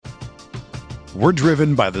We're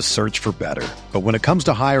driven by the search for better. But when it comes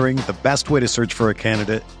to hiring, the best way to search for a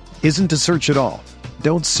candidate isn't to search at all.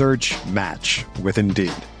 Don't search, match with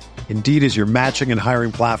Indeed. Indeed is your matching and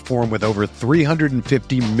hiring platform with over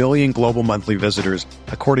 350 million global monthly visitors,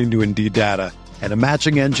 according to Indeed data, and a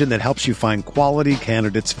matching engine that helps you find quality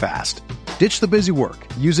candidates fast. Ditch the busy work.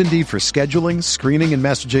 Use Indeed for scheduling, screening, and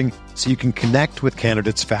messaging so you can connect with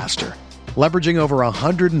candidates faster. Leveraging over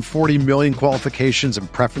 140 million qualifications and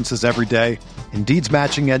preferences every day, Indeed's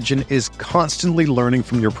matching engine is constantly learning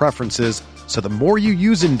from your preferences, so the more you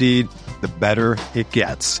use Indeed, the better it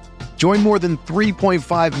gets. Join more than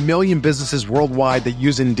 3.5 million businesses worldwide that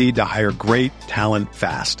use Indeed to hire great talent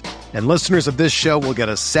fast. And listeners of this show will get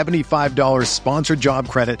a $75 sponsored job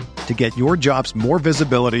credit to get your jobs more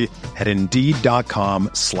visibility at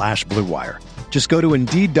Indeed.com/Blue Wire. Just go to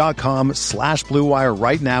Indeed.com/Blue Wire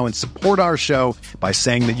right now and support our show by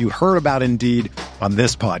saying that you heard about Indeed on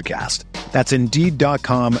this podcast. That's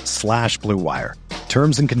Indeed.com/Blue Wire.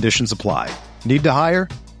 Terms and conditions apply. Need to hire?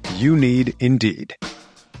 You need Indeed.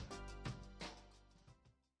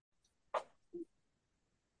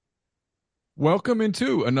 Welcome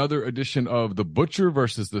into another edition of The Butcher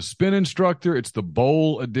versus the Spin Instructor. It's the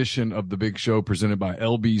bowl edition of the big show presented by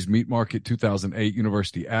LB's Meat Market, 2008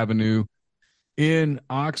 University Avenue in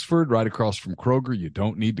Oxford, right across from Kroger. You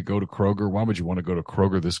don't need to go to Kroger. Why would you want to go to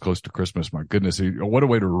Kroger this close to Christmas? My goodness, what a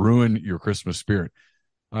way to ruin your Christmas spirit.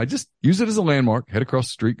 Just use it as a landmark. Head across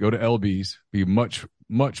the street, go to LB's. Be much,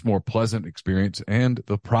 much more pleasant experience, and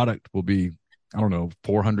the product will be,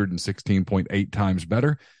 416.8 times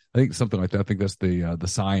better. I think something like that. I think that's the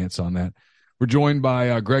science on that. We're joined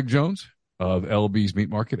by Greg Jones of LB's Meat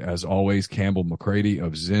Market. As always, Campbell McCready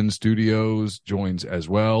of Zen Studios joins as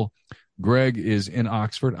well. Greg is in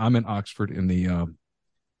Oxford. I'm in Oxford in the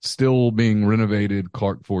still being renovated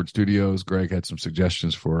Clark Ford Studios. Greg had some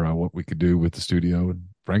suggestions for what we could do with the studio, and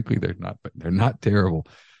frankly, they're not terrible.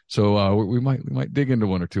 So we might dig into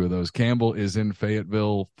one or two of those. Campbell is in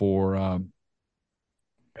Fayetteville for.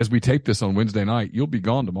 As we tape this on Wednesday night, you'll be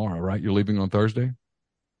gone tomorrow, right? You're leaving on Thursday?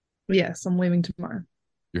 Yes, I'm leaving tomorrow.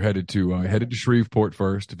 You're headed to Shreveport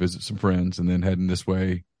first to visit some friends, and then heading this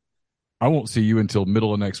way. I won't see you until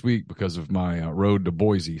middle of next week because of my road to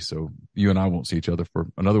Boise. So you and I won't see each other for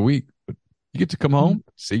another week. But you get to come home,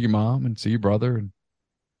 see your mom, and see your brother, and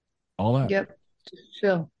all that. Yep, just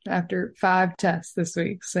chill after 5 tests this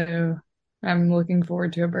week. So I'm looking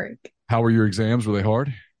forward to a break. How were your exams? Were they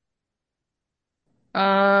hard?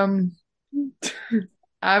 I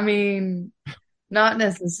mean, not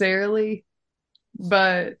necessarily,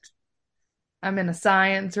 but I'm in a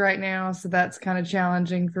science right now, so that's kind of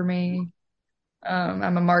challenging for me.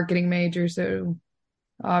 I'm a marketing major, so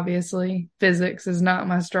obviously physics is not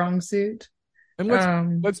my strong suit.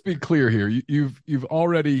 And let's be clear here. You've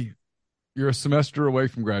already, you're a semester away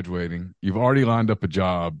from graduating. You've already lined up a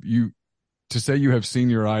job. To say you have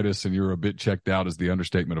senioritis and you're a bit checked out is the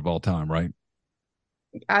understatement of all time, right?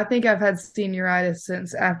 I think I've had senioritis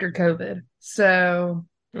since after COVID. So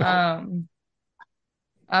my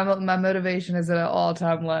motivation is at an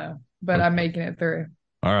all-time low, but okay. I'm making it through.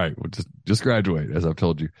 All right. Well, just graduate, as I've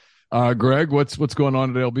told you. Greg, what's going on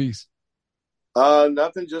at LB's?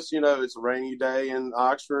 Nothing. Just, it's a rainy day in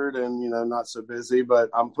Oxford and, not so busy, but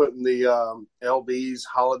I'm putting the LB's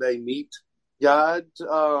holiday meat guide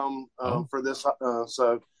for this.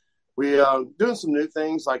 So we doing some new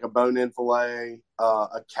things like a bone-in filet,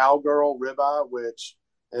 a cowgirl ribeye, which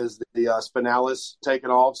is the spinalis taken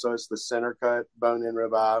off. So it's the center cut bone-in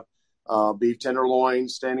ribeye, beef tenderloin,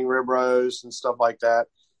 standing rib roast, and stuff like that.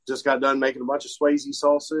 Just got done making a bunch of Swayze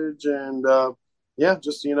sausage and,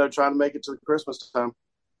 just, trying to make it to Christmas time.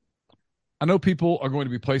 I know people are going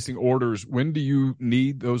to be placing orders. When do you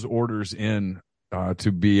need those orders in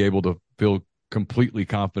to be able to feel completely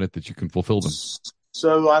confident that you can fulfill them?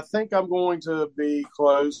 So I think I'm going to be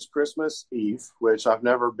closed Christmas Eve, which I've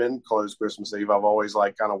never been closed Christmas Eve. I've always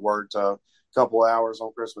kind of worked a couple hours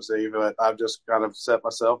on Christmas Eve, but I've just kind of set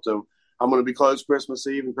myself to, I'm going to be closed Christmas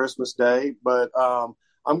Eve and Christmas Day, but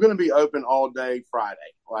I'm going to be open all day Friday.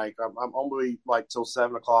 I'm only till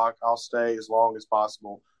 7:00. I'll stay as long as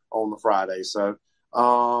possible on the Friday. So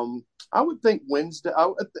I would think Wednesday.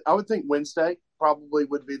 I would think Wednesday probably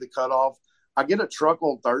would be the cutoff. I get a truck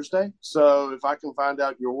on Thursday, so if I can find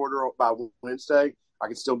out your order by Wednesday, I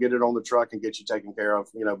can still get it on the truck and get you taken care of,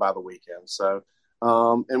 by the weekend. So,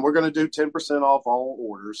 and we're going to do 10% off all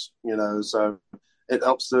orders, so it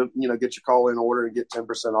helps to, get your call in order and get 10%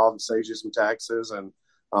 off. It saves you some taxes. And,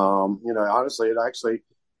 honestly,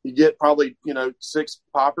 you get probably, 6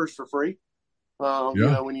 poppers for free.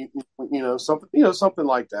 When something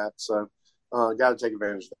like that. So, got to take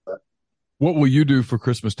advantage of that. What will you do for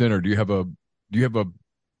Christmas dinner? Do you have a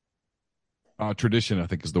tradition, I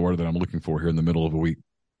think is the word that I'm looking for here in the middle of a week?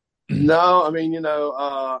 No, I mean,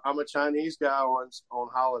 I'm a Chinese guy on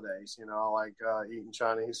holidays. I like eating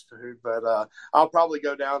Chinese food, but I'll probably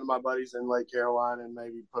go down to my buddies in Lake Carolina and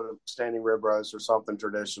maybe put a standing rib roast or something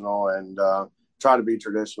traditional, and try to be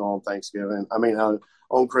traditional on Thanksgiving. I mean,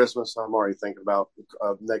 on Christmas, I'm already thinking about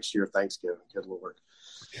next year Thanksgiving. Good Lord.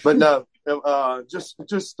 But no, just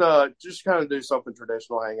kind of do something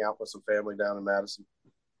traditional, hang out with some family down in Madison.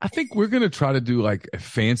 I think we're going to try to do like a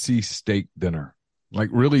fancy steak dinner, like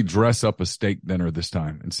really dress up a steak dinner this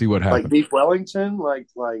time and see what happens. Like beef Wellington, like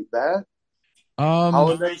that.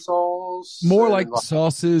 Holiday sauce, more like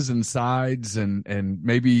sauces and sides, and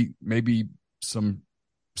maybe some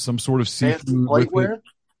sort of seafood plateware.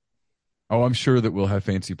 Oh, I'm sure that we'll have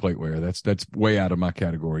fancy plateware. That's way out of my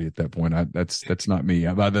category at that point. That's not me.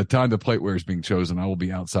 By the time the plateware is being chosen, I will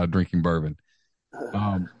be outside drinking bourbon,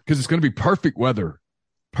 because it's going to be perfect weather.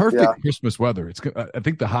 Perfect Christmas weather. I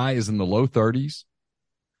think the high is in the low 30s,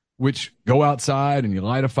 which go outside and you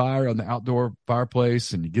light a fire on the outdoor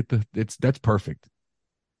fireplace and you get that's perfect.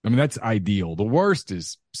 I mean, that's ideal. The worst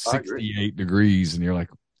is 68 degrees and you're like,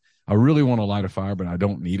 I really want to light a fire, but I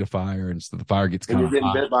don't need a fire. And so the fire gets kind of hot. You're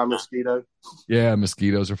getting bit by a mosquito. Yeah,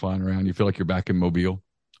 mosquitoes are flying around. You feel like you're back in Mobile.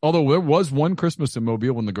 Although there was one Christmas in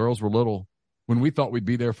Mobile when the girls were little, when we thought we'd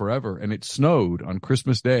be there forever, and it snowed on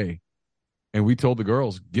Christmas Day. And we told the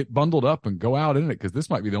girls, get bundled up and go out in it, because this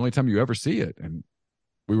might be the only time you ever see it. And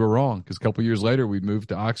we were wrong, because a couple years later, we moved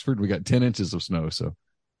to Oxford. We got 10 inches of snow. So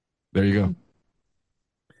there you go.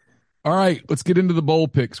 All right, let's get into the bowl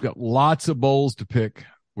picks. We've got lots of bowls to pick.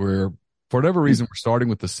 For whatever reason, we're starting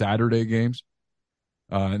with the Saturday games.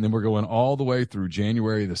 And then we're going all the way through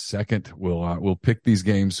January the 2nd. We'll pick these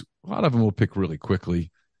games. A lot of them we'll pick really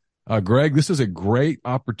quickly. Greg, this is a great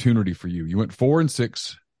opportunity for you. You went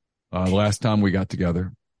 4-6 the last time we got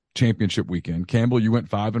together, championship weekend. Campbell, you went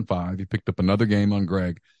 5-5. You picked up another game on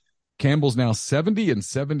Greg. Campbell's now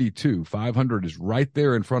 70-72. 500 is right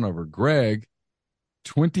there in front of her. Greg,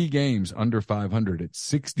 20 games under 500 at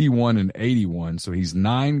 61-81. So he's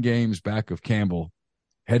 9 games back of Campbell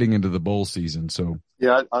heading into the bowl season. So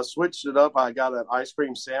yeah, I switched it up. I got an ice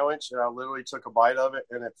cream sandwich and I literally took a bite of it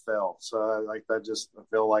and it fell. So I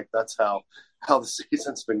feel like that's how the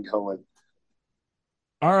season's been going.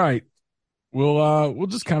 All right. We'll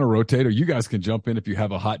just kind of rotate, or you guys can jump in if you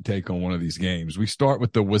have a hot take on one of these games. We start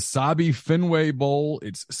with the Wasabi Fenway Bowl.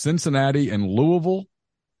 It's Cincinnati and Louisville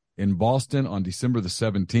in Boston on December the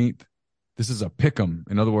 17th. This is a pick 'em.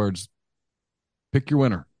 In other words, pick your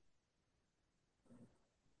winner.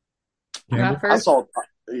 I saw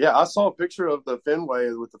a picture of the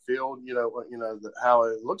Fenway with the field. How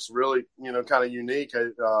it looks really, kind of unique.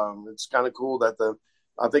 It's kind of cool that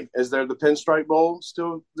I think, is there the Pinstripe Bowl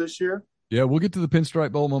still this year? Yeah, we'll get to the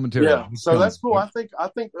Pinstripe Bowl momentarily. Yeah, so that's cool. I think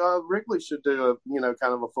Wrigley should do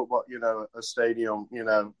kind of a football, a stadium,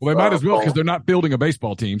 Well, they might as well, because they're not building a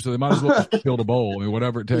baseball team, so they might as well just build a bowl. I mean,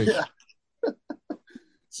 whatever it takes. Yeah.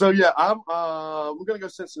 So yeah, we're gonna go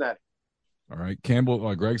Cincinnati. All right,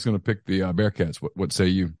 Campbell. Greg's gonna pick the Bearcats. What say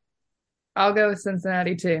you? I'll go with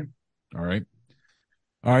Cincinnati too. All right.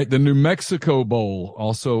 The New Mexico Bowl,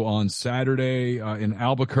 also on Saturday in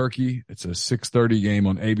Albuquerque. It's a 6:30 game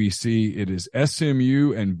on ABC. It is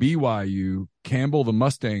SMU and BYU. Campbell, the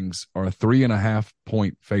Mustangs are a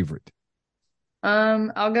 3.5-point favorite.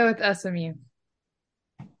 I'll go with SMU.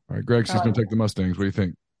 All right, Greg, she's going to take the Mustangs. What do you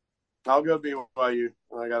think? I'll go BYU.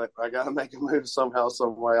 I gotta make a move somehow,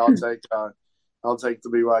 some way. I'll take the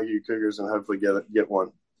BYU Cougars and hopefully get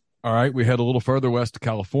one. All right, we head a little further west to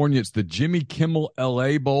California. It's the Jimmy Kimmel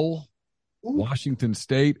LA Bowl. Ooh. Washington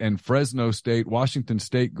State and Fresno State. Washington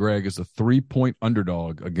State, Greg, is a 3-point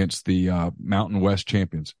underdog against the Mountain West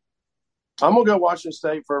champions. I'm going to go Washington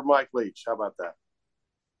State for Mike Leach. How about that?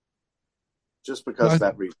 Just because of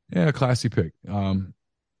that reason. Yeah, classy pick.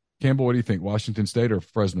 Campbell, what do you think? Washington State or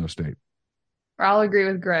Fresno State? I'll agree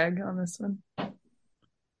with Greg on this one.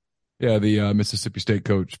 Yeah, the Mississippi State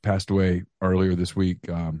coach passed away earlier this week.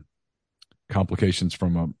 Complications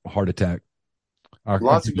from a heart attack.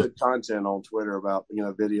 Lots of good content on Twitter about,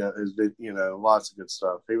 video, lots of good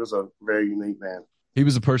stuff. He was a very unique man. He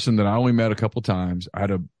was a person that I only met a couple times. I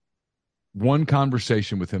had one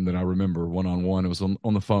conversation with him that I remember one-on-one. It was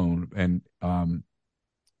on the phone. And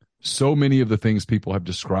so many of the things people have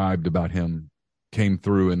described about him came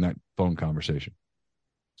through in that phone conversation.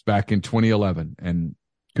 It's back in 2011, and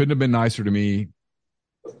couldn't have been nicer to me.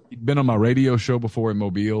 He'd been on my radio show before in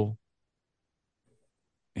Mobile.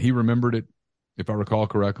 He remembered it, if I recall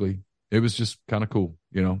correctly. It was just kind of cool,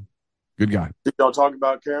 Good Good guy. Did y'all talk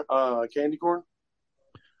about candy corn?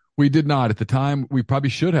 We did not at the time. We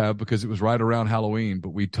probably should have because it was right around Halloween. But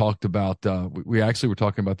we talked about we actually were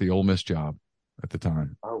talking about the Ole Miss job at the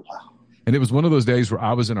time. Oh wow! And it was one of those days where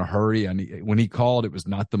I was in a hurry, and when he called, it was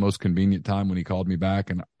not the most convenient time when he called me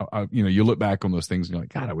back. And you look back on those things and you're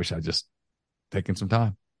like, God, I wish I'd just taken some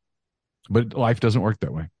time. But life doesn't work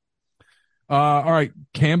that way. All right,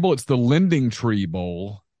 Campbell. It's the Lending Tree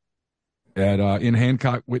Bowl at in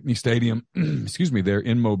Hancock Whitney Stadium. Excuse me, there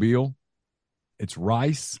in Mobile. It's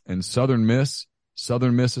Rice and Southern Miss.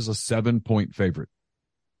 Southern Miss is a 7-point favorite.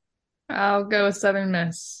 I'll go with Southern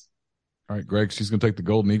Miss. All right, Greg, she's going to take the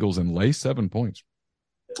Golden Eagles and lay 7 points.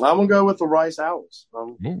 I'm going to go with the Rice Owls. I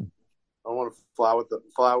want to fly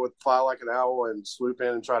like an owl and swoop in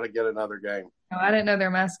and try to get another game. Oh, I didn't know their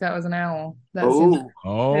mascot was an owl. That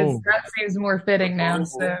seems more fitting now.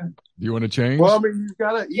 So, do you want to change? Well, I mean, you've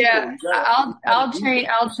got to. Yeah, I'll change.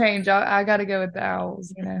 I'll change. I got to go with the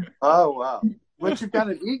Owls. Oh wow! But you've got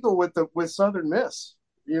an eagle with Southern Miss.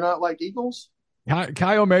 You're not like Eagles?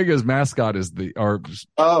 Chi Omega's mascot is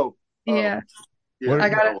Yeah.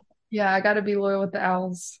 I got to be loyal with the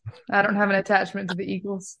Owls. I don't have an attachment to the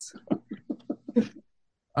Eagles.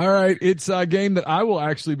 All right, it's a game that I will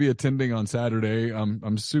actually be attending on Saturday.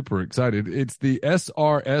 I'm super excited. It's the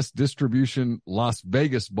SRS Distribution Las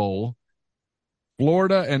Vegas Bowl.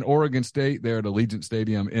 Florida and Oregon State there at Allegiant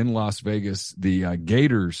Stadium in Las Vegas. The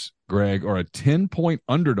Gators, Greg, are a 10-point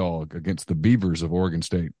underdog against the Beavers of Oregon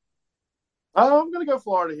State. I'm going to go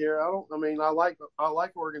Florida here. I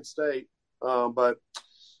like Oregon State, but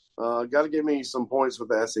got to give me some points with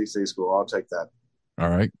the SEC school. I'll take that. All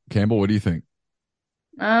right, Campbell, what do you think?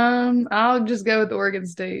 I'll just go with Oregon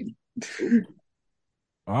State.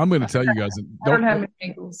 I'm going to tell you guys. I don't have any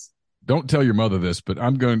ankles. Don't tell your mother this, but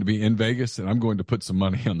I'm going to be in Vegas and I'm going to put some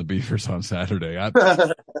money on the Beavers on Saturday.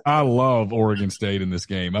 I love Oregon State in this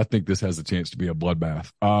game. I think this has a chance to be a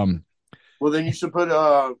bloodbath. Well, then you should put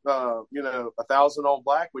 1,000 on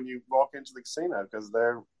black when you walk into the casino because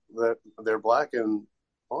they're black and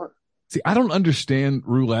orange. See, I don't understand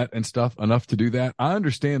roulette and stuff enough to do that. I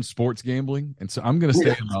understand sports gambling, and so I'm going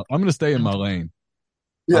to stay in my lane.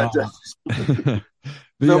 Yeah,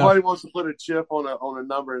 nobody wants to put a chip on a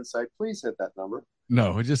number and say, "Please hit that number."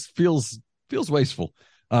 No, it just feels wasteful.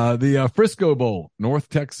 The Frisco Bowl, North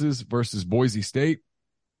Texas versus Boise State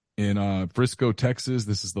in Frisco, Texas.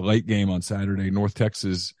 This is the late game on Saturday. North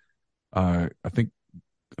Texas, I think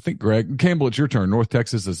Greg Campbell, it's your turn. North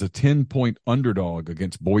Texas is a 10-point underdog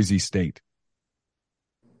against Boise State.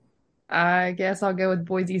 I guess I'll go with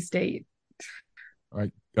Boise State. All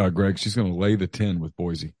right, Greg, she's going to lay the 10 with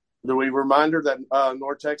Boise. Do we remind her that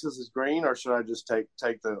North Texas is green, or should I just take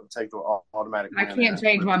the automatic? I can't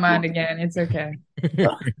change my mind again. It's okay.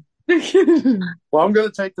 Well, I'm going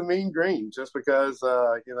to take the mean green just because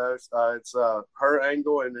it's her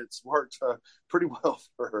angle and it's worked pretty well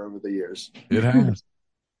for her over the years. It has.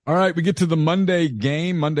 All right, we get to the Monday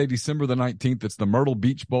game, Monday, December the 19th. It's the Myrtle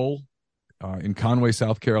Beach Bowl in Conway,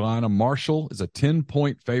 South Carolina. Marshall is a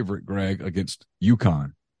 10-point favorite, Greg, against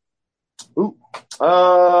UConn. Ooh,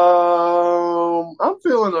 I'm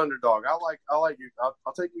feeling underdog. I like you. I'll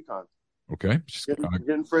take UConn. Okay,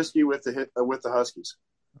 getting frisky with the Huskies.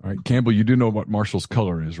 All right, Campbell, you do know what Marshall's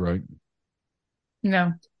color is, right?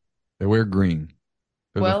 No. They wear green.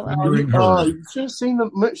 Well, you should have seen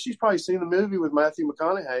she's probably seen the movie with Matthew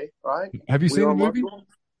McConaughey, right? Have you seen the movie?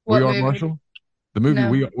 We Are Marshall? The movie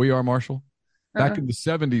no. We Are Marshall? Back in the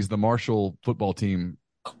 70s, the Marshall football team,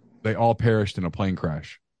 they all perished in a plane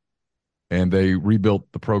crash. And they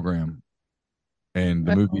rebuilt the program. And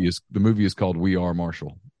the movie is called We Are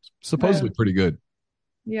Marshall. It's supposedly pretty good.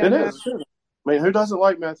 Yeah, it is. I mean, who doesn't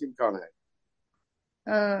like Matthew McConaughey?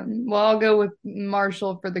 Well, I'll go with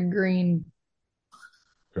Marshall for the green.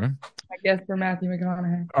 Okay. I guess for Matthew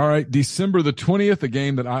McConaughey. All right. December the 20th, a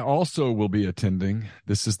game that I also will be attending.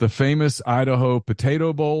 This is the famous Idaho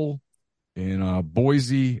Potato Bowl in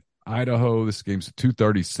Boise, Idaho. This game's at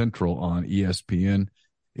 2:30 Central on ESPN.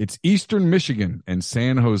 It's Eastern Michigan and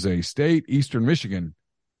San Jose State. Eastern Michigan,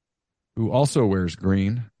 who also wears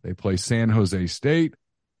green. They play San Jose State.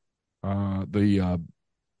 The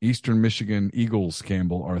Eastern Michigan Eagles,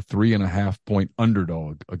 Campbell, are a 3.5-point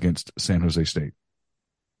underdog against San Jose State.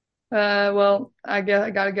 Well, I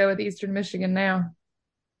got to go with Eastern Michigan now.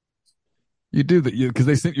 You do that because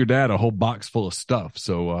they sent your dad a whole box full of stuff.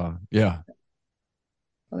 So, yeah.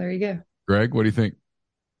 Well, there you go. Greg, what do you think?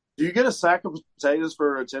 Do you get a sack of potatoes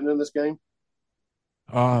for attending this game?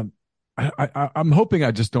 I'm hoping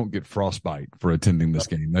I just don't get frostbite for attending this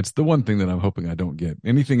game. That's the one thing that I'm hoping I don't get.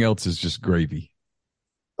 Anything else is just gravy.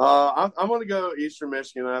 I'm going to go Eastern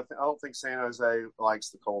Michigan. I don't think San Jose likes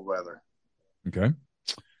the cold weather. Okay.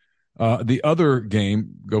 The other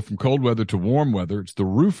game, go from cold weather to warm weather. It's the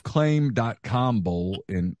roofclaim.com bowl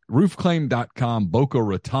in roofclaim.com Boca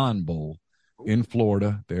Raton Bowl in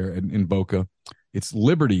Florida, there in Boca. It's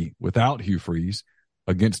Liberty without Hugh Freeze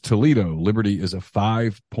against Toledo. Liberty is a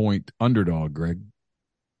 5-point underdog, Greg.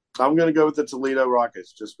 I'm going to go with the Toledo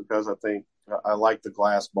Rockets just because I think I like the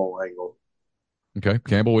glass bowl angle. Okay.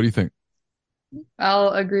 Campbell, what do you think? I'll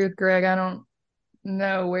agree with Greg. I don't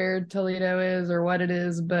know where Toledo is or what it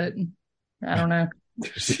is, but I don't know.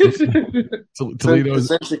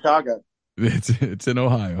 Toledo's in Chicago. It's in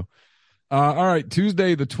Ohio. All right,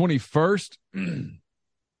 Tuesday the 21st.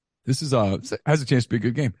 This is has a chance to be a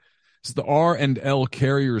good game. It's the R&L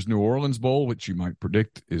Carriers New Orleans Bowl, which you might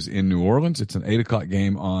predict is in New Orleans. It's an 8:00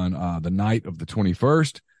 game on the night of the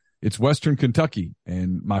 21st. It's Western Kentucky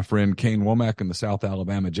and my friend Kane Womack and the South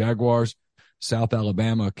Alabama Jaguars. South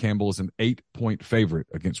Alabama, Campbell, is an 8-point favorite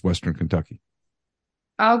against Western Kentucky.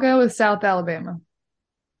 I'll go with South Alabama.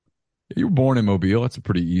 You were born in Mobile. That's a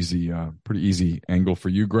pretty easy angle for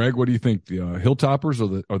you, Greg. What do you think? The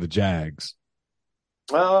Hilltoppers or the Jags?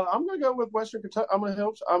 I'm going to go with Western Kentucky. I'm a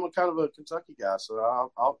kind of a Kentucky guy, so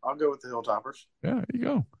I'll go with the Hilltoppers. Yeah, there you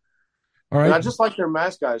go. All right. And I just like their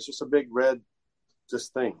mascot. It's just a big red,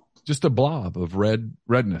 thing. Just a blob of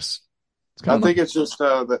redness. I think it's just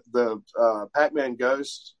the Pac-Man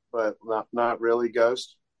Ghost, but not really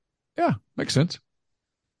Ghost. Yeah, makes sense.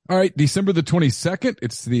 All right, December the 22nd,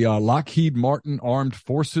 it's the Lockheed Martin Armed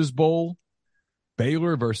Forces Bowl.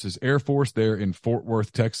 Baylor versus Air Force there in Fort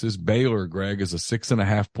Worth, Texas. Baylor, Greg, is a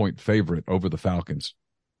 6.5-point favorite over the Falcons.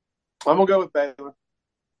 I'm going to go with Baylor.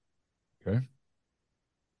 Okay.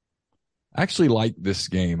 I actually like this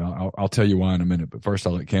game. I'll tell you why in a minute, but first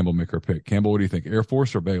I'll let Campbell make her pick. Campbell, what do you think, Air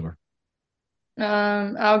Force or Baylor?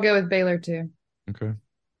 I'll go with Baylor too. Okay.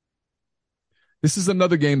 This is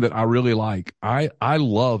another game that I really like. I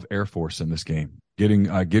love Air Force in this game, getting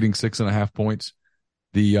 6.5 points.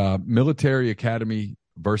 The military academy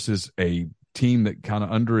versus a team that kind of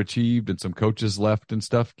underachieved and some coaches left and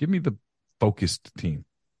stuff. Give me the focused team.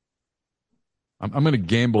 I'm going to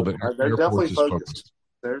gamble that they're Air definitely Force is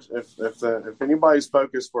focused. If anybody's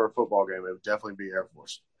focused for a football game, it would definitely be Air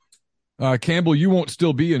Force. Campbell, you won't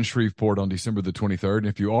still be in Shreveport on December the 23rd. And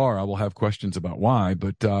if you are, I will have questions about why.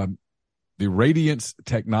 But the Radiance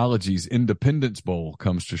Technologies Independence Bowl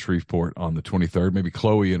comes to Shreveport on the 23rd. Maybe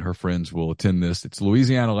Chloe and her friends will attend this. It's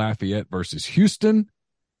Louisiana Lafayette versus Houston.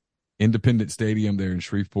 Independence Stadium there in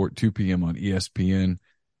Shreveport, 2 p.m. on ESPN.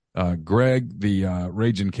 Greg, the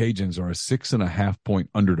Ragin' Cajuns are a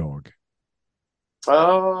 6.5-point underdog.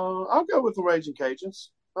 I'll go with the Ragin' Cajuns.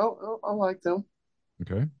 I like them.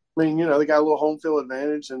 Okay. I mean, they got a little home field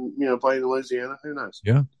advantage and, playing in Louisiana. Who knows?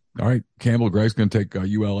 Yeah. All right. Campbell, Greg's going to take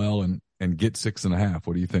ULL and get 6.5.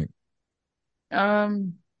 What do you think?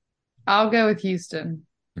 I'll go with Houston.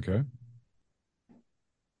 Okay.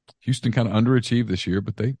 Houston kind of underachieved this year,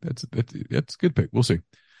 but that's a good pick. We'll see.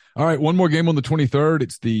 All right. One more game on the 23rd.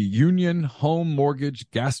 It's the Union Home Mortgage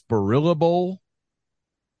Gasparilla Bowl.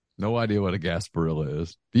 No idea what a Gasparilla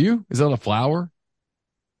is. Do you? Is that a flower?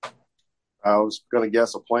 I was going to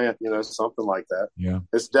guess a plant, something like that. Yeah.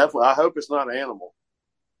 It's definitely, I hope it's not an animal.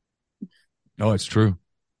 Oh, it's true.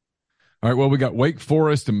 All right. Well, we got Wake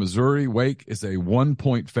Forest and Missouri. Wake is a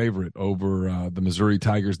 1-point favorite over the Missouri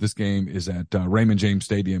Tigers. This game is at Raymond James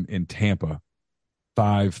Stadium in Tampa,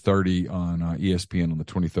 5:30 on ESPN on the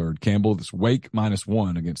 23rd. Campbell, it's Wake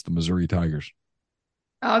 -1 against the Missouri Tigers.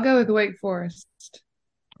 I'll go with Wake Forest.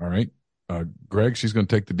 All right. Greg, she's going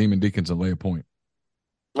to take the Demon Deacons and lay a point.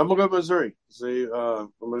 I'm going to go Missouri. See, I'm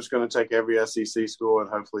just going to take every SEC school, and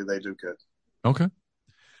hopefully they do good. Okay.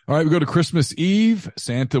 All right, we go to Christmas Eve.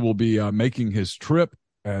 Santa will be making his trip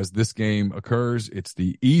as this game occurs. It's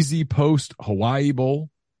the Easy Post Hawaii Bowl,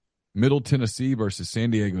 Middle Tennessee versus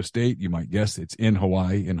San Diego State. You might guess it's in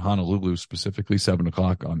Hawaii, in Honolulu specifically, 7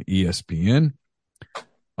 o'clock on ESPN.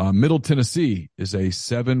 Middle Tennessee is a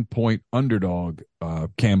 7-point underdog,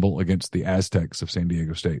 Campbell, against the Aztecs of San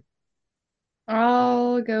Diego State.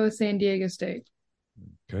 I'll go with San Diego State.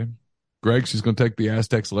 Okay. Greg, she's going to take the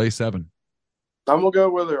Aztecs lay 7. I'm going to go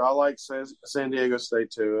with her. I like San Diego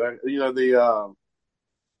State too.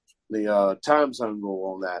 The time zone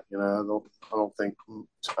rule on that. I don't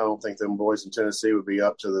think them boys in Tennessee would be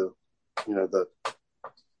up to the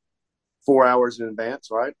 4 hours in advance,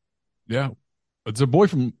 right? Yeah. It's a boy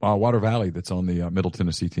from Water Valley that's on the Middle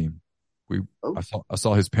Tennessee team. I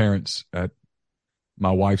saw his parents at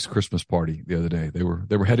my wife's Christmas party the other day. They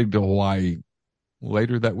were heading to Hawaii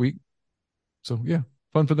later that week. So yeah,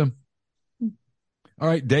 fun for them. All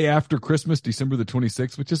right, day after Christmas, December the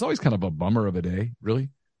 26th, which is always kind of a bummer of a day, really.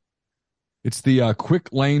 It's the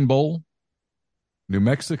Quick Lane Bowl, New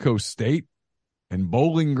Mexico State, and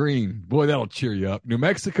Bowling Green. Boy, that'll cheer you up. New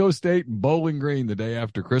Mexico State and Bowling Green the day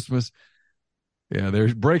after Christmas. Yeah,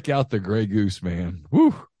 break out the Grey Goose, man.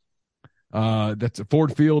 Woo! That's at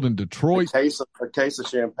Ford Field in Detroit. A case of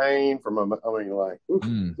champagne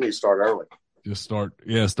need to start early. Start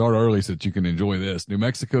early so that you can enjoy this. New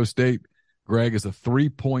Mexico State, Greg, is a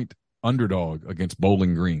 3-point underdog against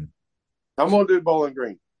Bowling Green. I'm going to do Bowling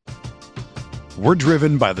Green. We're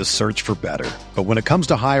driven by the search for better. But when it comes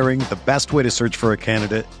to hiring, the best way to search for a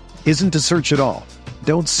candidate isn't to search at all.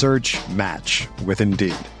 Don't search, match with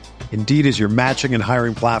Indeed. Indeed is your matching and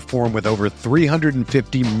hiring platform with over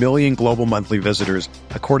 350 million global monthly visitors,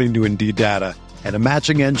 according to Indeed data, and a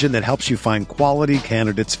matching engine that helps you find quality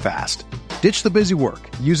candidates fast. Ditch the busy work.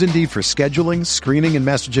 Use Indeed for scheduling, screening, and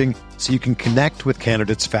messaging so you can connect with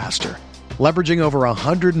candidates faster. Leveraging over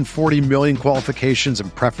 140 million qualifications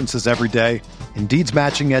and preferences every day, Indeed's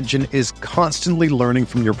matching engine is constantly learning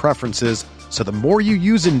from your preferences, so the more you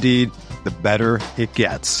use Indeed, the better it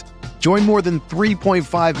gets. Join more than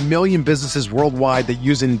 3.5 million businesses worldwide that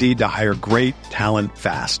use Indeed to hire great talent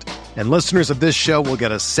fast. And listeners of this show will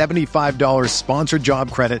get a $75 sponsored job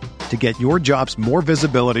credit to get your jobs more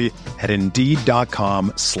visibility at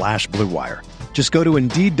Indeed.com/Blue Wire. Just go to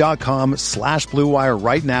Indeed.com/Blue Wire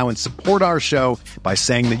right now and support our show by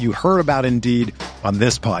saying that you heard about Indeed on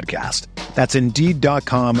this podcast. That's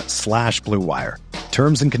Indeed.com/Blue Wire.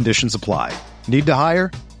 Terms and conditions apply. Need to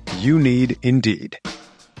hire? You need Indeed.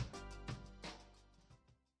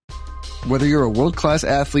 Whether you're a world-class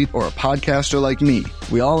athlete or a podcaster like me,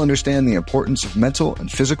 we all understand the importance of mental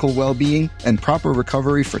and physical well-being and proper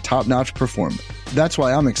recovery for top-notch performance. That's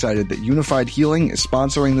why I'm excited that Unified Healing is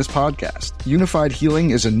sponsoring this podcast. Unified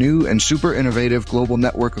Healing is a new and super innovative global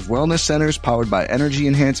network of wellness centers powered by Energy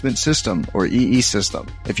Enhancement System, or EE System.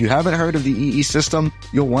 If you haven't heard of the EE System,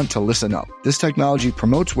 you'll want to listen up. This technology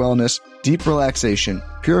promotes wellness, deep relaxation,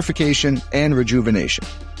 purification, and rejuvenation.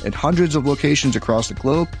 At hundreds of locations across the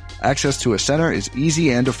globe, access to a center is easy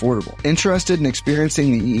and affordable. Interested in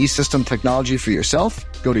experiencing the EE System technology for yourself?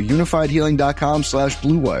 Go to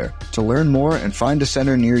unifiedhealing.com/Blue Wire to learn more and find a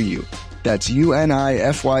center near you. That's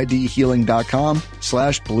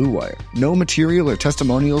UNIFYDhealing.com/Blue Wire. No material or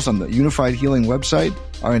testimonials on the Unified Healing website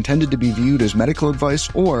are intended to be viewed as medical advice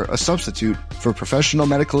or a substitute for professional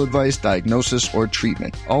medical advice, diagnosis, or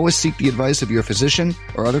treatment. Always seek the advice of your physician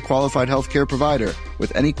or other qualified healthcare provider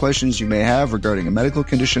with any questions you may have regarding a medical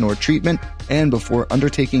condition or treatment and before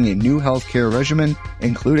undertaking a new healthcare regimen,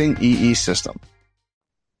 including EE System.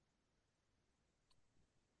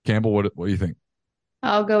 Campbell, what do you think?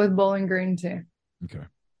 I'll go with Bowling Green too. Okay.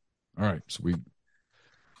 All right. So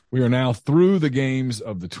we are now through the games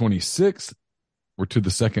of the 26th. We're to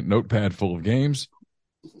the second notepad full of games.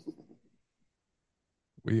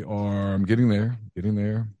 I'm getting there.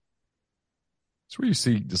 It's where you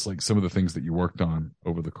see just like some of the things that you worked on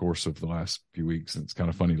over the course of the last few weeks. And it's kind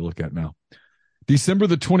of funny to look at now. December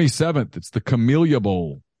the 27th, it's the Camellia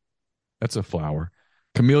Bowl. That's a flower.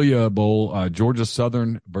 Camellia Bowl, Georgia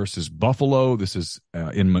Southern versus Buffalo. This is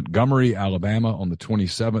in Montgomery, Alabama on the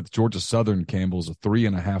 27th. Georgia Southern, Campbell's a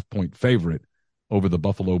 3.5-point favorite over the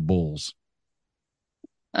Buffalo Bulls.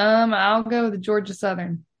 I'll go with Georgia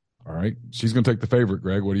Southern. All right. She's going to take the favorite,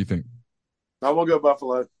 Greg. What do you think? I will go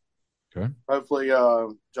Buffalo. Okay. Hopefully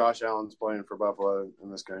Josh Allen's playing for Buffalo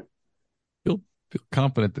in this game. Feel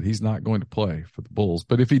confident that he's not going to play for the Bulls.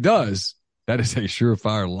 But if he does, that is a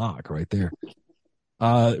surefire lock right there.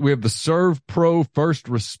 We have the Serve Pro First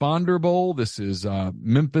Responder Bowl. This is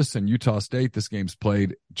Memphis and Utah State. This game's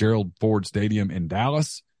played Gerald Ford Stadium in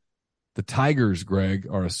Dallas. The Tigers, Greg,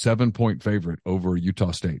 are a 7-point favorite over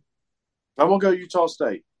Utah State. I'm going to go Utah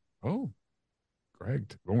State. Oh,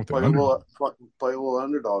 Greg, going with the play a little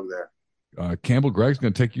underdog there. Campbell, Greg's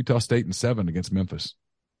going to take Utah State in 7 against Memphis.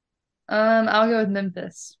 I'll go with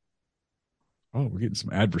Memphis. Oh, we're getting some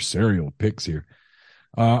adversarial picks here.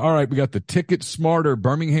 All right, we got the Ticket Smarter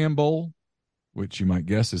Birmingham Bowl, which you might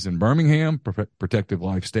guess is in Birmingham, Protective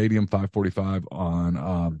Life Stadium, 5:45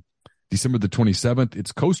 on December the 27th.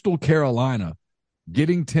 It's Coastal Carolina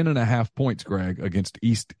getting 10.5 points, Greg, against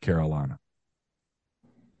East Carolina.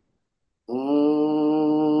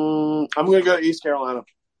 I'm going to go East Carolina.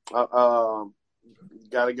 Got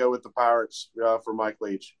to go with the Pirates for Mike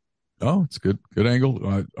Leach. Oh, it's good. Good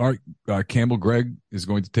angle. All right. Campbell, Greg is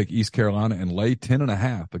going to take East Carolina and lay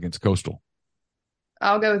 10.5 against Coastal.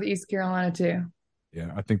 I'll go with East Carolina too.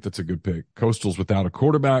 Yeah, I think that's a good pick. Coastal's without a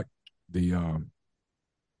quarterback. The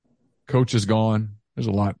coach is gone. There's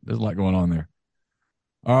a lot going on there.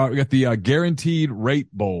 We got the Guaranteed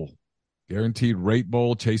Rate Bowl. Guaranteed Rate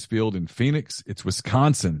Bowl, Chase Field in Phoenix. It's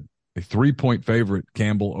Wisconsin, a 3-point favorite,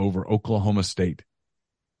 Campbell, over Oklahoma State.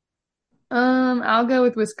 I'll go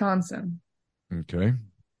with Wisconsin. Okay.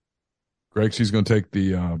 Greg, she's going to take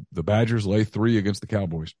the Badgers, lay 3 against the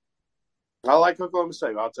Cowboys. I like Oklahoma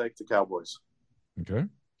State. I'll take the Cowboys. Okay.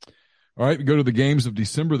 All right, we go to the games of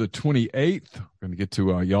December the 28th. We're going to get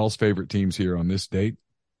to y'all's favorite teams here on this date.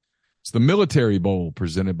 It's the Military Bowl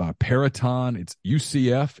presented by Peraton. It's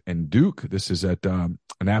UCF and Duke. This is at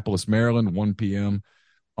Annapolis, Maryland, 1 p.m.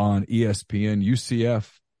 on ESPN. UCF,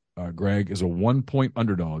 Greg, is a 1-point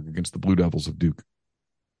underdog against the Blue Devils of Duke.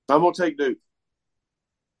 I'm going to take Duke.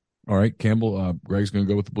 All right, Campbell, Greg's going to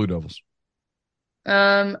go with the Blue Devils.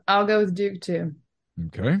 I'll go with Duke too.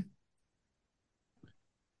 Okay.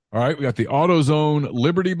 All right, we got the AutoZone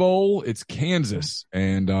Liberty Bowl. It's Kansas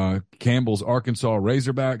and Campbell's Arkansas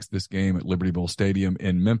Razorbacks. This game at Liberty Bowl Stadium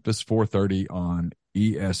in Memphis, 4:30 on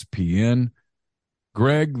ESPN.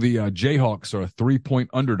 Greg, the Jayhawks are a 3-point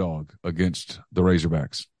underdog against the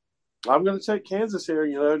Razorbacks. I'm going to take Kansas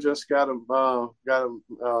here. Just got to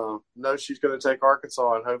know she's going to take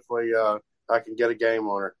Arkansas, and hopefully I can get a game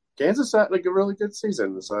on her. Kansas had a really good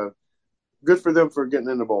season, so good for them for getting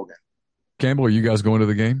in the bowl game. Campbell, are you guys going to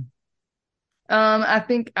the game? I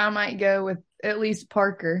think I might go with at least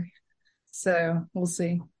Parker. So we'll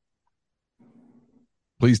see.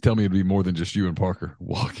 Please tell me it'd be more than just you and Parker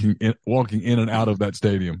walking in and out of that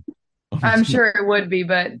stadium. I'm sure it would be,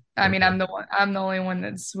 but I mean, I'm the only one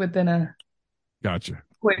that's within a gotcha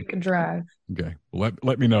quick drive. Okay, well,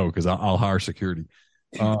 let me know because I'll hire security.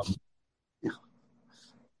 All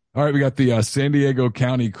right, we got the San Diego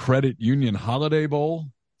County Credit Union Holiday Bowl.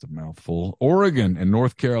 It's a mouthful. Oregon and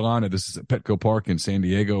North Carolina. This is at Petco Park in San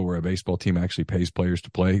Diego, where a baseball team actually pays players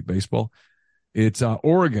to play baseball. It's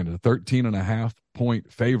Oregon, a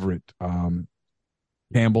 13.5-point favorite.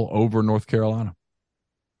 Campbell over North Carolina.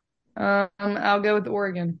 I'll go with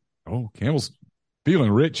Oregon. Oh, Campbell's feeling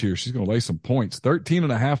rich here. She's going to lay some points.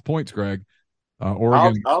 13.5 points, Greg.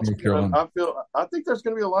 Oregon, North Carolina. I think there's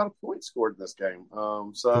going to be a lot of points scored in this game.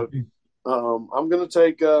 I'm going to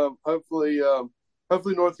take hopefully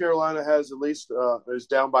North Carolina has at least is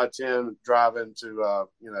down by 10, driving to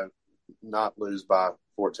not lose by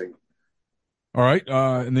 14. All right,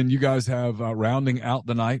 and then you guys have rounding out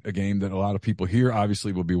the night a game that a lot of people here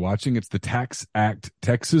obviously will be watching. It's the Tax Act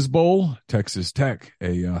Texas Bowl. Texas Tech,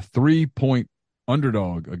 a 3-point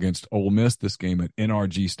underdog against Ole Miss. This game at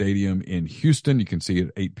NRG Stadium in Houston. You can see it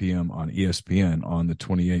at 8 p.m. on ESPN on the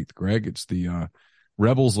 28th. Greg, it's the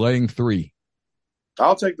Rebels laying 3.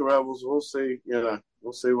 I'll take the Rebels. We'll see.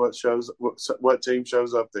 We'll see what team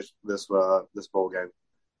shows up this bowl game.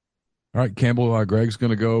 All right, Campbell. Greg's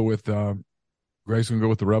going to go with the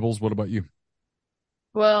Rebels. What about you?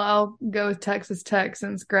 Well, I'll go with Texas Tech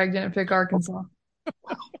since Greg didn't pick Arkansas.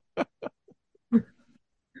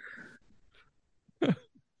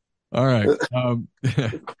 All right.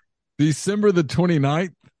 December the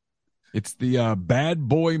 29th. It's the Bad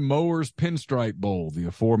Boy Mowers Pinstripe Bowl, the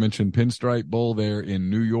aforementioned Pinstripe Bowl there in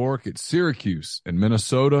New York. It's Syracuse and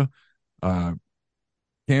Minnesota.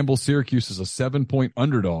 Campbell, Syracuse is a 7-point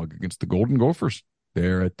underdog against the Golden Gophers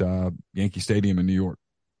there at Yankee Stadium in New York.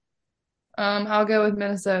 I'll go with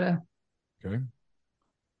Minnesota. Okay.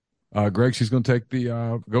 Greg, she's going to take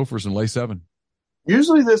the Gophers and lay 7.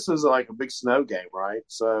 Usually this is like a big snow game, right?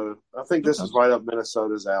 So I think this is right up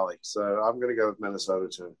Minnesota's alley. So I'm going to go with Minnesota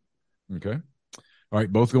too. Okay. All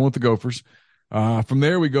right. Both going with the Gophers. From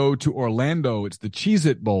there, we go to Orlando. It's the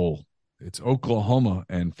Cheez-It Bowl. It's Oklahoma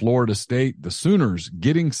and Florida State. The Sooners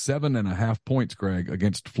getting 7.5 points, Greg,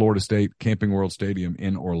 against Florida State, Camping World Stadium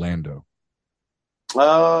in Orlando.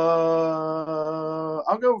 I'll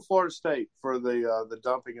go with Florida State for the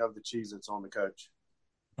dumping of the Cheez-Its on the coach.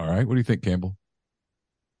 All right. What do you think, Campbell?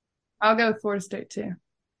 I'll go with Florida State too.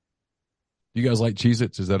 You guys like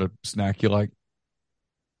Cheez-Its? Is that a snack you like?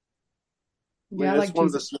 Yeah, that's one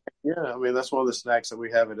of the snacks that we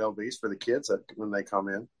have at LB's for the kids when they come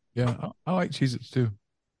in. Yeah, I like Cheez-Its too.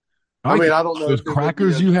 I don't know those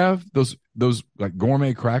crackers you have. Those like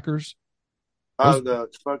gourmet crackers. The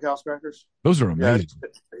smokehouse crackers. Those are amazing.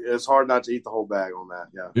 Yeah, it's hard not to eat the whole bag on that.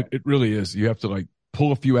 Yeah, it really is. You have to like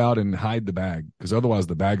pull a few out and hide the bag because otherwise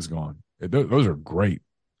the bag's gone. Those are great.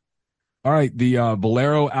 All right, the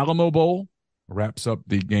Valero Alamo Bowl wraps up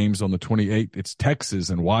the games on the 28th. It's Texas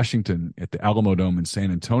and Washington at the Alamo Dome in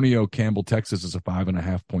San Antonio. Campbell, Texas is a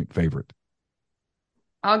 5.5-point favorite.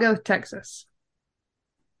 I'll go with Texas.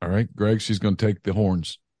 All right, Greg, she's going to take the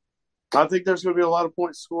Horns. I think there's going to be a lot of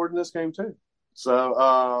points scored in this game too. So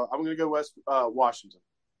I'm going to go Washington.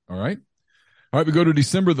 All right. All right, we go to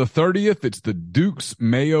December the 30th. It's the Duke's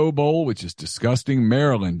Mayo Bowl, which is disgusting.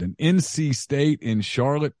 Maryland and NC State in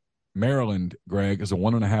Charlotte. Maryland, Greg, is a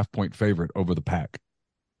 1.5-point favorite over the Pack.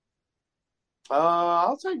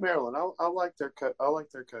 I'll take Maryland. I like their I like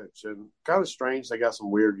their coach, and kind of strange they got some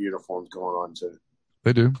weird uniforms going on too.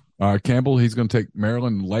 They do. Campbell, he's going to take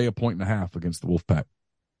Maryland and lay a 1.5 against the Wolfpack.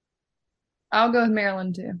 I'll go with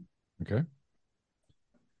Maryland too. Okay.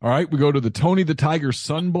 All right, we go to the Tony the Tiger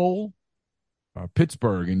Sun Bowl.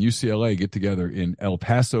 Pittsburgh and UCLA get together in El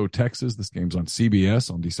Paso, Texas. This game's on CBS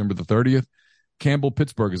on December the 30th. Campbell,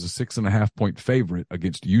 Pittsburgh is a 6.5-point favorite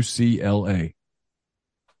against UCLA.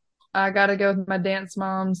 I got to go with my dance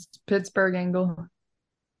mom's Pittsburgh angle.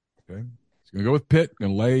 Okay. He's going to go with Pitt.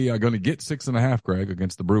 Going to get 6.5, Greg,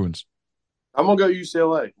 against the Bruins. I'm going to go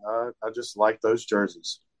UCLA. I just like those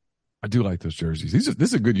jerseys. I do like those jerseys. This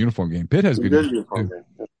is a good uniform game. Pitt has good uniform game.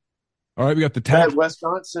 All right, we got the tax.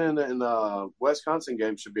 Wisconsin and Wisconsin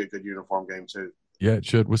game should be a good uniform game too. Yeah, it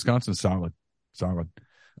should. Wisconsin's solid.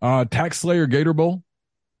 Tax Slayer Gator Bowl.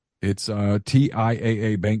 It's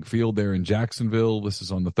TIAA Bank Field there in Jacksonville. This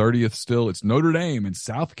is on the 30th still. It's Notre Dame in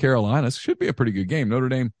South Carolina. This should be a pretty good game. Notre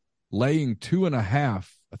Dame laying 2.5. I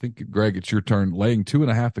think, Greg, it's your turn. Laying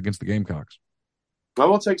 2.5 against the Gamecocks. I'm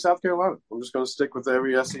going to take South Carolina. I'm just going to stick with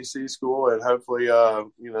every SEC school, and hopefully,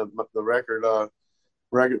 the record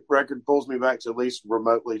pulls me back to at least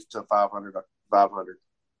remotely to 500.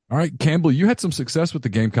 All right, Campbell, you had some success with the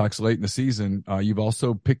Gamecocks late in the season. You've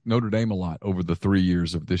also picked Notre Dame a lot over the 3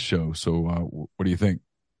 years of this show. So what do you think?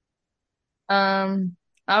 I'll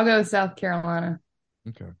go with South Carolina.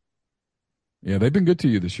 Okay. Yeah, they've been good to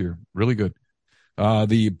you this year. Really good.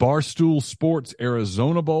 The Barstool Sports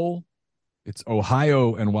Arizona Bowl. It's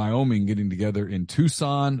Ohio and Wyoming getting together in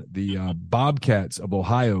Tucson. The Bobcats of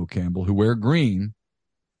Ohio, Campbell, who wear green,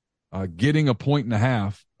 getting a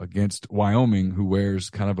 1.5 against Wyoming, who wears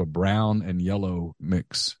kind of a brown and yellow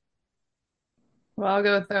mix. Well, I'll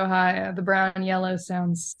go with Ohio. The brown and yellow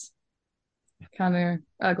sounds kind of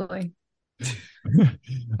ugly.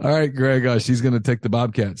 All right, Greg, she's going to take the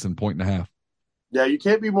Bobcats in 1.5. Yeah, you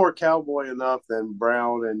can't be more cowboy enough than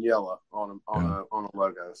brown and yellow on a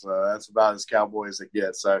logo. So that's about as cowboy as it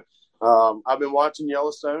gets. So I've been watching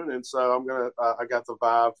Yellowstone, and so I got the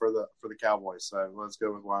vibe for the Cowboys. So let's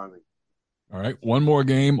go with Wyoming. All right, one more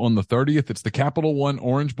game on the 30th. It's the Capital One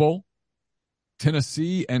Orange Bowl.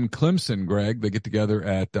 Tennessee and Clemson, Greg, they get together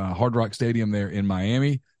at Hard Rock Stadium there in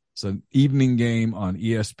Miami. It's an evening game on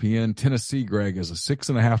ESPN. Tennessee, Greg, is a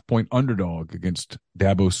 6.5-point underdog against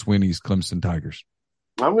Dabo Swinney's Clemson Tigers.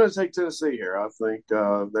 I'm going to take Tennessee here. I think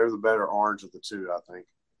they're the better orange of the two, I think.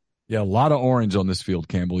 Yeah, a lot of orange on this field,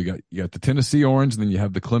 Campbell. You got the Tennessee orange, and then you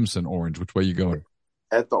have the Clemson orange. Which way you going?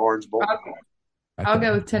 At the Orange Bowl. I'll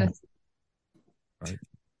go with Tennessee. All right.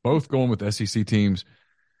 Both going with SEC teams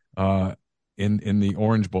in the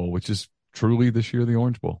Orange Bowl, which is truly this year the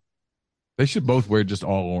Orange Bowl. They should both wear just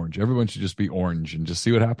all orange. Everyone should just be orange and just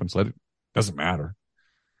see what happens. Doesn't matter.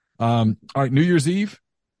 All right, New Year's Eve.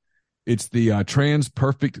 It's the Trans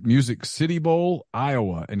Perfect Music City Bowl.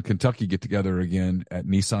 Iowa and Kentucky get together again at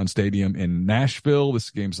Nissan Stadium in Nashville. This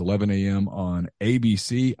game's 11 a.m. on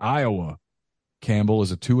ABC. Iowa, Campbell,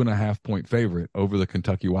 is a 2.5-point favorite over the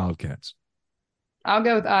Kentucky Wildcats. I'll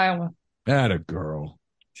go with Iowa. Atta girl.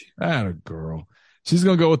 She's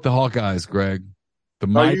going to go with the Hawkeyes, Greg.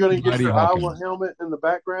 Are you going to get your Iowa helmet in the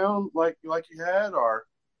background like you had, or?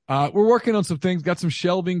 We're working on some things. Got some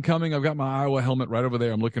shelving coming. I've got my Iowa helmet right over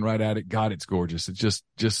there. I'm looking right at it. God, it's gorgeous. It's just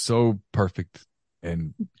so perfect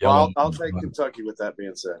and yellow. Well, I'll take Kentucky with that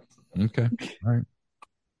being said. Okay. All right.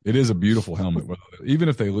 It is a beautiful helmet, even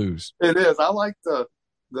if they lose. It is. I like the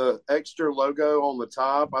extra logo on the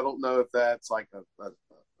top. I don't know if that's like a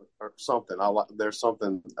or something. There's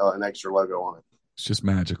something an extra logo on it. It's just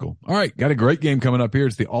magical. All right, got a great game coming up here.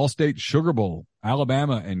 It's the All-State Sugar Bowl.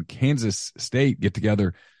 Alabama and Kansas State get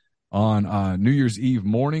together on New Year's Eve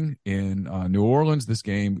morning in New Orleans. This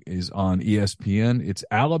game is on ESPN. It's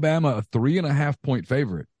Alabama, a 3.5-point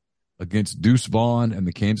favorite against Deuce Vaughn and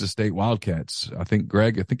the Kansas State Wildcats.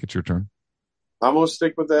 Greg, it's your turn. I'm going to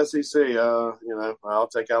stick with the SEC. I'll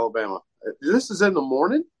take Alabama. This is in the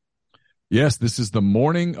morning? Yes, this is the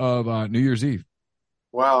morning of New Year's Eve.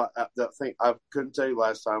 Wow, I couldn't tell you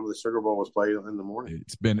last time the Sugar Bowl was played in the morning.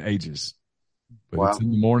 It's been ages. But wow. It's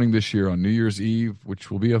in the morning this year on New Year's Eve,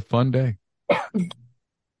 which will be a fun day.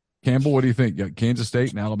 Campbell, what do you think? You got Kansas State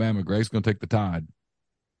and Alabama. Greg's going to take the Tide.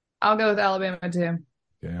 I'll go with Alabama, too.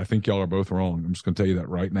 Yeah, I think y'all are both wrong. I'm just going to tell you that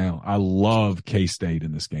right now. I love K-State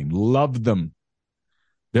in this game. Love them.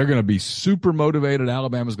 They're going to be super motivated.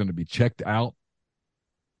 Alabama's going to be checked out.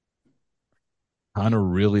 Kind of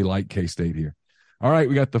really like K-State here. All right,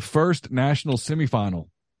 we got the first national semifinal.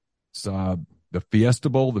 It's the Fiesta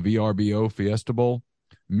Bowl, the VRBO Fiesta Bowl.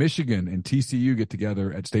 Michigan and TCU get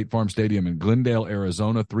together at State Farm Stadium in Glendale,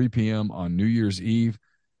 Arizona, 3 p.m. on New Year's Eve.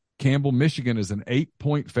 Campbell, Michigan is an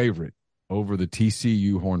 8-point favorite over the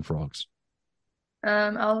TCU Horned Frogs.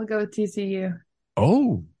 I'll go with TCU.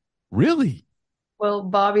 Oh, really? Well,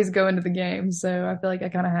 Bobby's going to the game, so I feel like I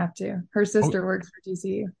kind of have to. Her sister works for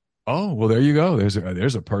TCU. Oh, well, there you go.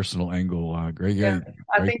 There's a personal angle, Greg. Yeah,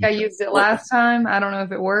 I think I used it last time. I don't know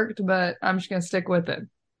if it worked, but I'm just going to stick with it.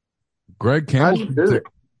 Greg Campbell.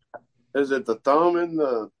 Is it the thumb and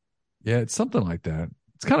the? Yeah, it's something like that.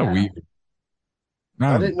 It's kind of weird.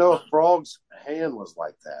 I didn't know a frog's hand was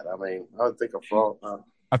like that. I mean, I would think a frog.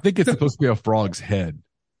 I think it's supposed to be a frog's head.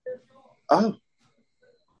 Oh.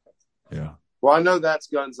 Yeah. Well, I know that's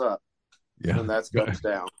guns up. Yeah. And that's guns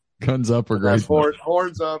down. Guns up or great.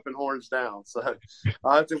 Horns up and horns down. So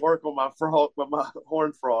I have to work on my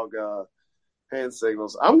horned frog hand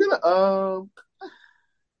signals. I'm gonna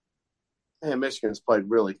man, Michigan's played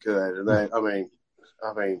really good, and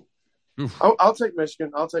I'll take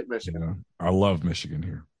Michigan. Yeah, I love Michigan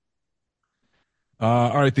here.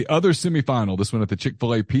 All right, the other semifinal, this one at the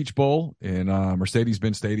Chick-fil-A Peach Bowl in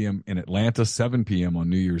Mercedes-Benz Stadium in Atlanta, 7 p.m. on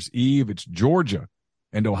New Year's Eve. It's Georgia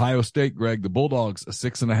and Ohio State, Greg. The Bulldogs, a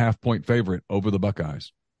 6.5-point favorite over the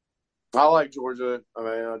Buckeyes. I like Georgia. I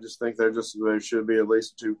mean, I just think they should be at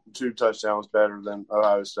least two touchdowns better than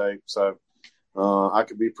Ohio State. So I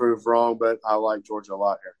could be proved wrong, but I like Georgia a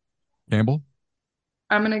lot here. Campbell?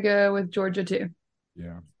 I'm going to go with Georgia too.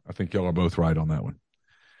 Yeah, I think y'all are both right on that one.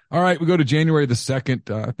 All right, we go to January the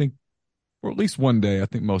 2nd. I think for at least one day, I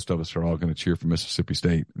think most of us are all going to cheer for Mississippi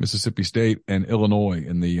State. Mississippi State and Illinois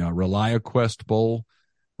in the ReliaQuest Bowl,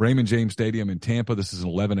 Raymond James Stadium in Tampa. This is an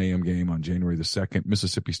 11 a.m. game on January the 2nd.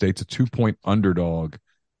 Mississippi State's a 2-point underdog,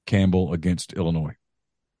 Campbell, against Illinois.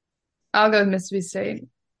 I'll go with Mississippi State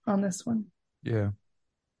on this one. Yeah.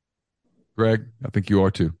 Greg, I think you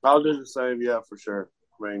are too. I'll do the same, yeah, for sure.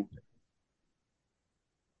 I mean,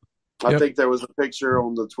 I think there was a picture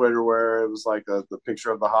on the Twitter where it was like the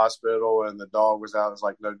picture of the hospital and the dog was out. It's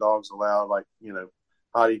like, no dogs allowed, like,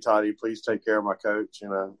 hotty toddy, please take care of my coach,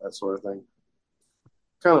 that sort of thing.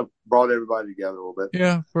 Kind of brought everybody together a little bit.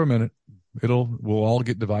 Yeah, for a minute. We'll all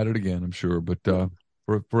get divided again, I'm sure, but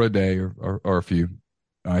for a day or a few.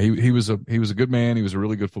 He was a good man. He was a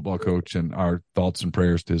really good football coach, and our thoughts and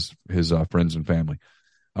prayers to his friends and family.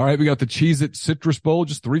 All right, we got the Cheez-It Citrus Bowl.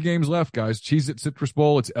 Just 3 games left, guys. Cheez-It Citrus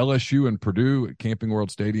Bowl. It's LSU and Purdue at Camping World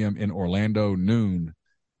Stadium in Orlando, noon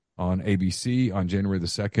on ABC on January the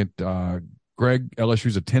 2nd. Greg,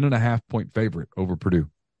 LSU's a 10.5-point favorite over Purdue.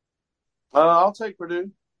 I'll take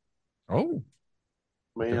Purdue. Oh.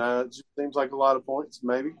 I mean, it just seems like a lot of points,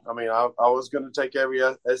 maybe. I mean, I was going to take every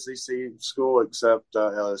SEC school except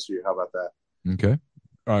LSU. How about that? Okay.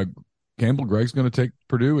 Campbell, Greg's going to take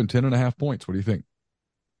Purdue and 10.5 points. What do you think?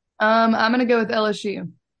 I'm going to go with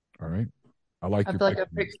LSU. All right. I feel like I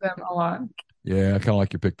picked them a lot. Yeah, I kind of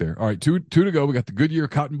like your pick there. All right, two to go. We got the Goodyear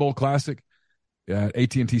Cotton Bowl Classic at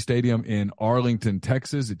AT&T Stadium in Arlington,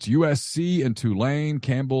 Texas. It's USC and Tulane.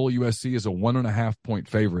 Campbell, USC is a 1.5-point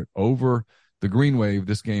favorite over the Green Wave.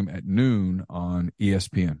 This game at noon on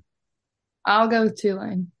ESPN. I'll go with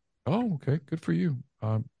Tulane. Oh, okay. Good for you.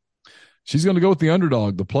 She's going to go with the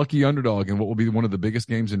underdog, the plucky underdog, in what will be one of the biggest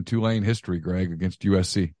games in Tulane history, Greg, against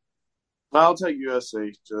USC. I'll take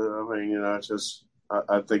USC. I mean, it's just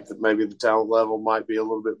I think that maybe the talent level might be a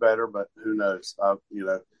little bit better, but who knows?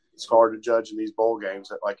 It's hard to judge in these bowl games.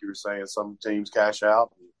 Like you were saying, some teams cash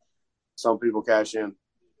out, and some people cash in.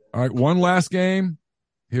 All right, one last game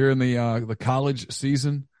here in the college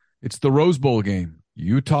season. It's the Rose Bowl game.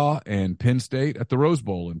 Utah and Penn State at the Rose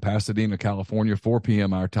Bowl in Pasadena, California, 4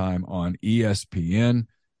 p.m. our time on ESPN.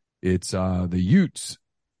 It's the Utes,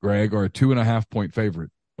 Greg, are a 2.5-point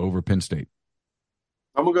favorite over Penn State.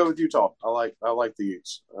 I'm gonna go with Utah. I like the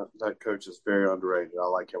Utes. That coach is very underrated. I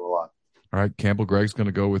like him a lot. All right, Campbell, Greg's going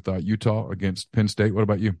to go with Utah against Penn State. What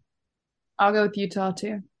about you? I'll go with Utah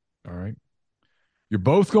too. All right. You're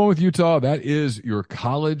both going with Utah. That is your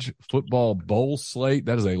college football bowl slate.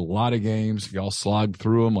 That is a lot of games. Y'all slogged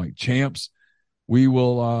through them like champs. We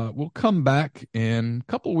will we'll come back in a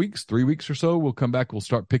couple weeks, 3 weeks or so. We'll come back. We'll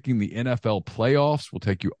start picking the NFL playoffs. We'll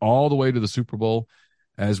take you all the way to the Super Bowl,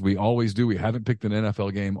 as we always do. We haven't picked an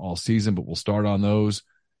NFL game all season, but we'll start on those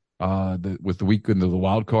with the week into the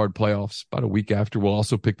wild card playoffs. About a week after, we'll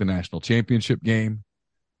also pick the national championship game.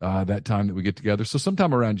 That time that we get together. So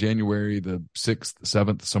sometime around January the 6th,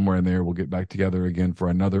 7th, somewhere in there, we'll get back together again for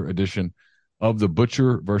another edition of the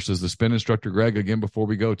Butcher versus the Spin Instructor. Greg, again, before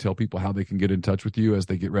we go, tell people how they can get in touch with you as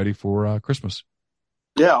they get ready for Christmas.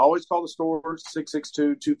 Yeah, always call the store,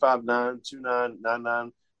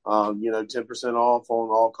 662-259-2999. 10% off on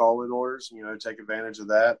all call-in orders. Take advantage of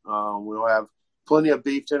that. We'll have plenty of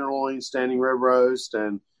beef tenderloin, standing rib roast,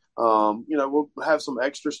 and we'll have some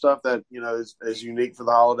extra stuff that is unique for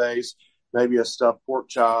the holidays. Maybe a stuffed pork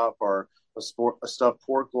chop or a stuffed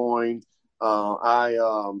pork loin.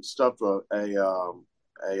 I stuffed a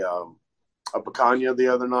picanha the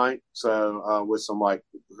other night, so with some like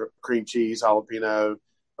cream cheese, jalapeno.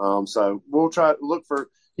 So we'll try to look for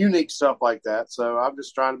unique stuff like that. So I'm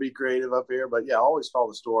just trying to be creative up here, but yeah, always call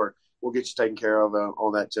the store. We'll get you taken care of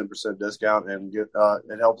on that 10% discount and get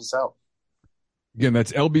and help us out. Again,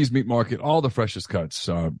 that's LB's Meat Market, all the freshest cuts.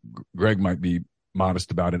 Greg might be modest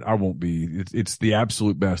about it. I won't be. It's the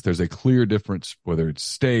absolute best. There's a clear difference whether it's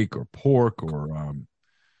steak or pork or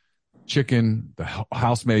chicken. The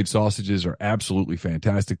house-made sausages are absolutely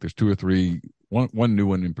fantastic. There's two or three. One new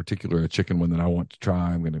one in particular, a chicken one that I want to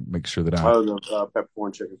try. I'm going to make sure that the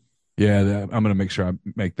peppercorn chicken. Yeah, I'm going to make sure I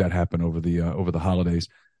make that happen over the holidays.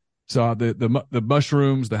 So the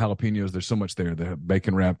mushrooms, the jalapenos, there's so much there. The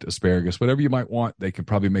bacon wrapped asparagus, whatever you might want, they can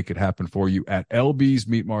probably make it happen for you at LB's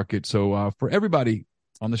Meat Market. So for everybody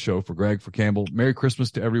on the show, for Greg, for Campbell, Merry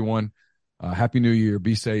Christmas to everyone. Happy New Year.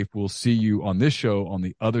 Be safe. We'll see you on this show on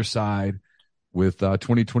the other side with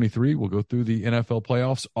 2023. We'll go through the NFL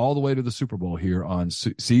playoffs all the way to the Super Bowl here on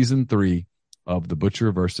season 3 of The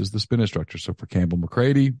Butcher versus the Spin Instructor. So for Campbell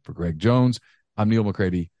McCready, for Greg Jones, I'm Neil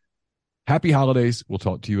McCready. Happy holidays. We'll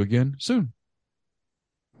talk to you again soon.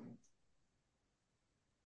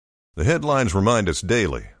 The headlines remind us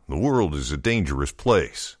daily the world is a dangerous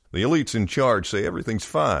place. The elites in charge say everything's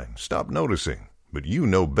fine. Stop noticing. But you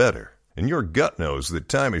know better. And your gut knows that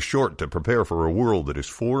time is short to prepare for a world that is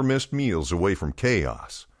 4 missed meals away from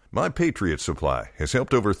chaos. My Patriot Supply has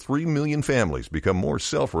helped over 3 million families become more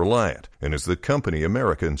self-reliant and is the company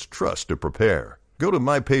Americans trust to prepare. Go to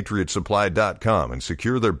MyPatriotSupply.com and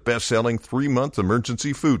secure their best-selling 3-month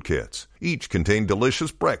emergency food kits. Each contain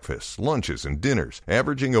delicious breakfasts, lunches, and dinners,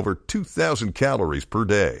 averaging over 2,000 calories per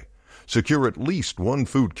day. Secure at least 1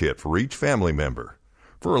 food kit for each family member.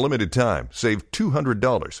 For a limited time, save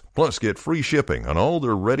 $200, plus get free shipping on all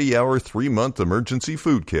their Ready Hour 3-month emergency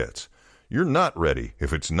food kits. You're not ready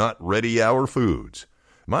if it's not Ready Hour Foods.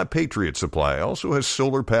 My Patriot Supply also has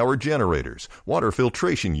solar power generators, water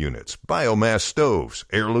filtration units, biomass stoves,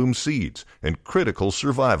 heirloom seeds, and critical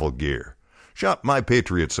survival gear. Shop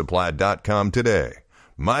MyPatriotSupply.com today.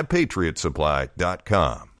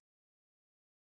 MyPatriotSupply.com.